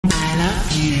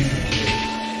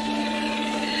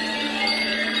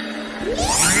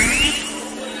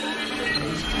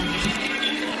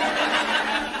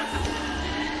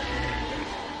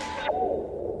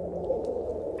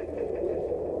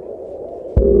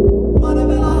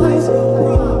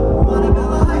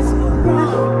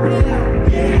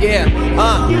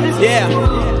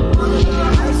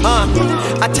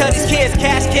I tell these kids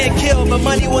cash can't kill, but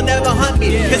money will never hunt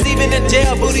me. Cause even in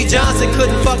jail, Booty Johnson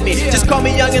couldn't fuck me. Just call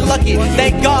me young and lucky.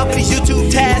 Thank God for these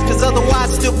YouTube tags, cause otherwise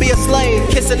I'd still be a slave,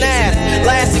 kissing ass.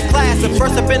 Last in class, and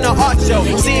first up in the art show.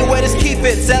 Seeing where this keep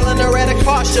it, selling her at a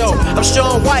car show. I'm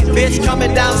showing white, bitch,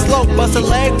 coming down slow. Bust a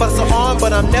leg, bust an arm,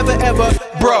 but I'm never ever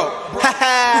broke.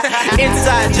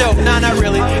 Inside joke, nah, not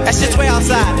really. That shit's way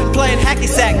outside. Playing hacky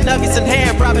sack, nuggets in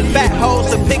hand, robbing fat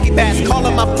hoes and piggybacks.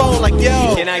 Calling my phone like,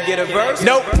 yo, can I get a verse?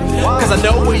 Nope, cause I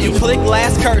know where you click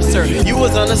last cursor. You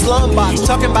was on the slum box,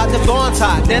 talking about the Vaughn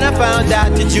talk. Then I found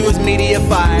out that you was media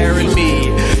firing me.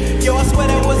 Yo, I swear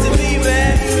that wasn't me,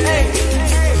 man. Hey.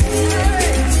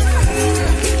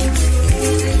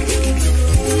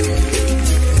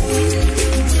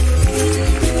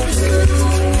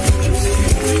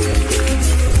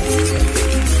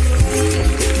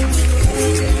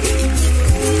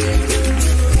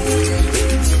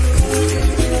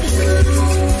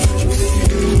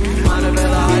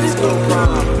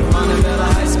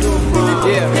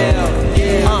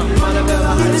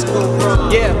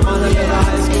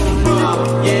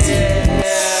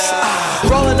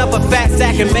 Up a fat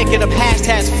sack and make it up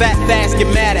hashtags fat fast get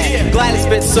mad at. Gladly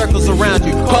spit circles around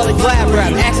you, call it glad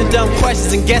rap. Asking dumb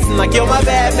questions and guessing like, yo, my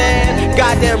bad, man.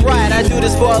 Goddamn right, I do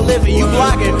this for a living. You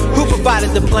blogging, who provided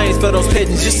the planes for those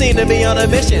pigeons? You seem to be on a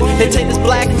mission. They take this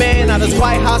black man out his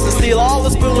White House and steal all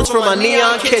the spoons from my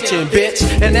neon kitchen, bitch.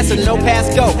 And that's a no pass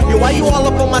go. Yo, why you all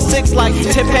up on my 6 like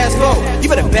 10 past 4? You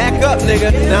better back up,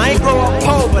 nigga. Now I ain't grow up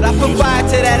poor, but I put fire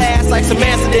to that ass like some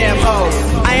Amsterdam hoes.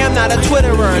 I am not a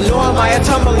Twitterer, nor am I a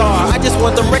Tumblr. I just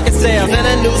want them record sales and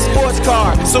a new sports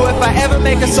car. So if I ever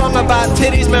make a song about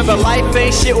titties, remember life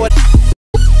ain't shit. What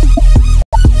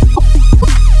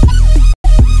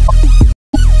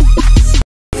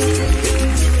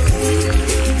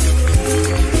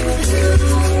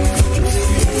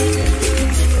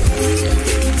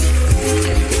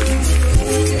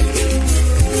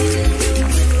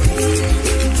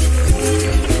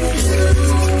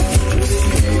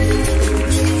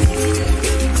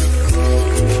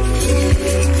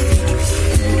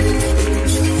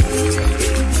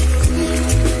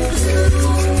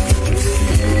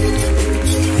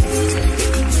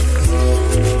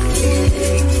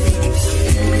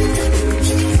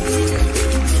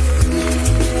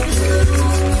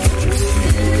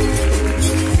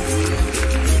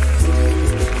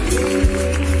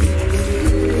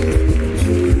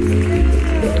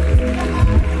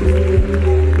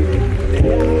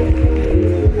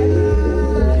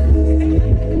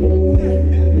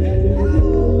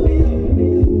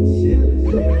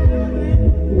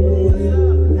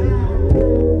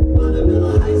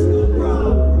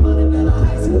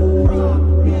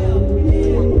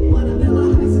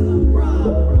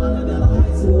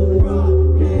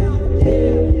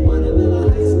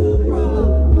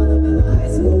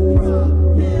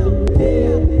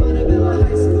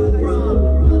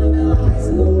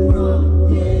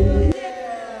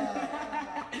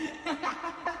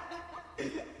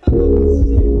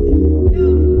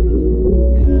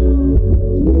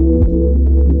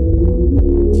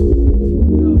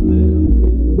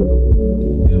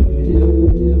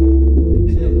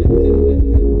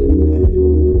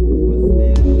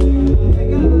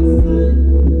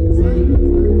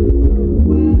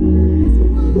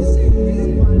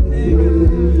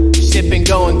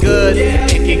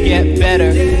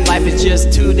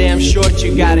just too damn short,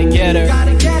 you gotta get her.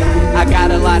 I got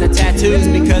a lot of tattoos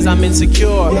because I'm insecure.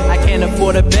 I can't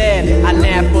afford a bed, I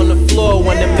nap on the floor.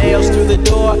 When the mail's through the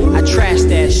door, I trash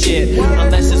that shit.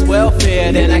 Unless it's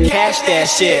welfare, then I cash that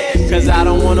shit. Cause I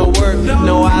don't wanna work,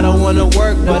 no I don't wanna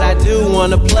work. But I do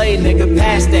wanna play, nigga,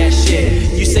 pass that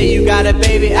shit. You say you got a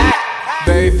baby,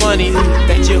 very funny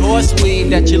that you're horse weed,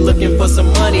 that you're looking for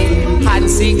some money. Hide and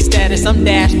seek status, I'm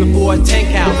dashed before a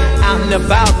 10 count. Out and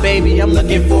about, baby, I'm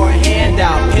looking for a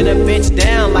handout. Pin a bitch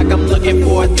down like I'm looking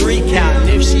for a 3 count. And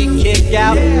if she kick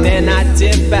out, then I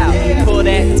dip out. Pull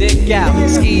that dick out,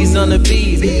 skis on the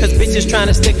bees. Cause bitches trying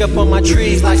to stick up on my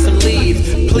trees like some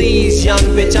leaves. Please, young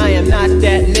bitch, I am not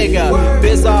that nigga.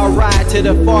 Bizarre ride to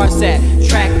the far set.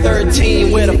 Track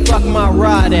 13, where the fuck my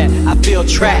rod at? I feel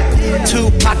trapped.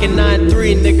 2 pocket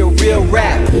 9-3, nigga, real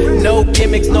rap. No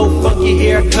gimmicks, no funky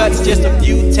haircuts. Just a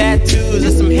few tattoos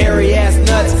and some hairy ass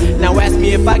nuts. Now ask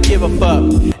me if I give a fuck.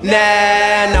 Nah,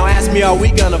 now ask me, are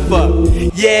we gonna fuck?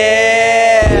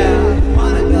 Yeah.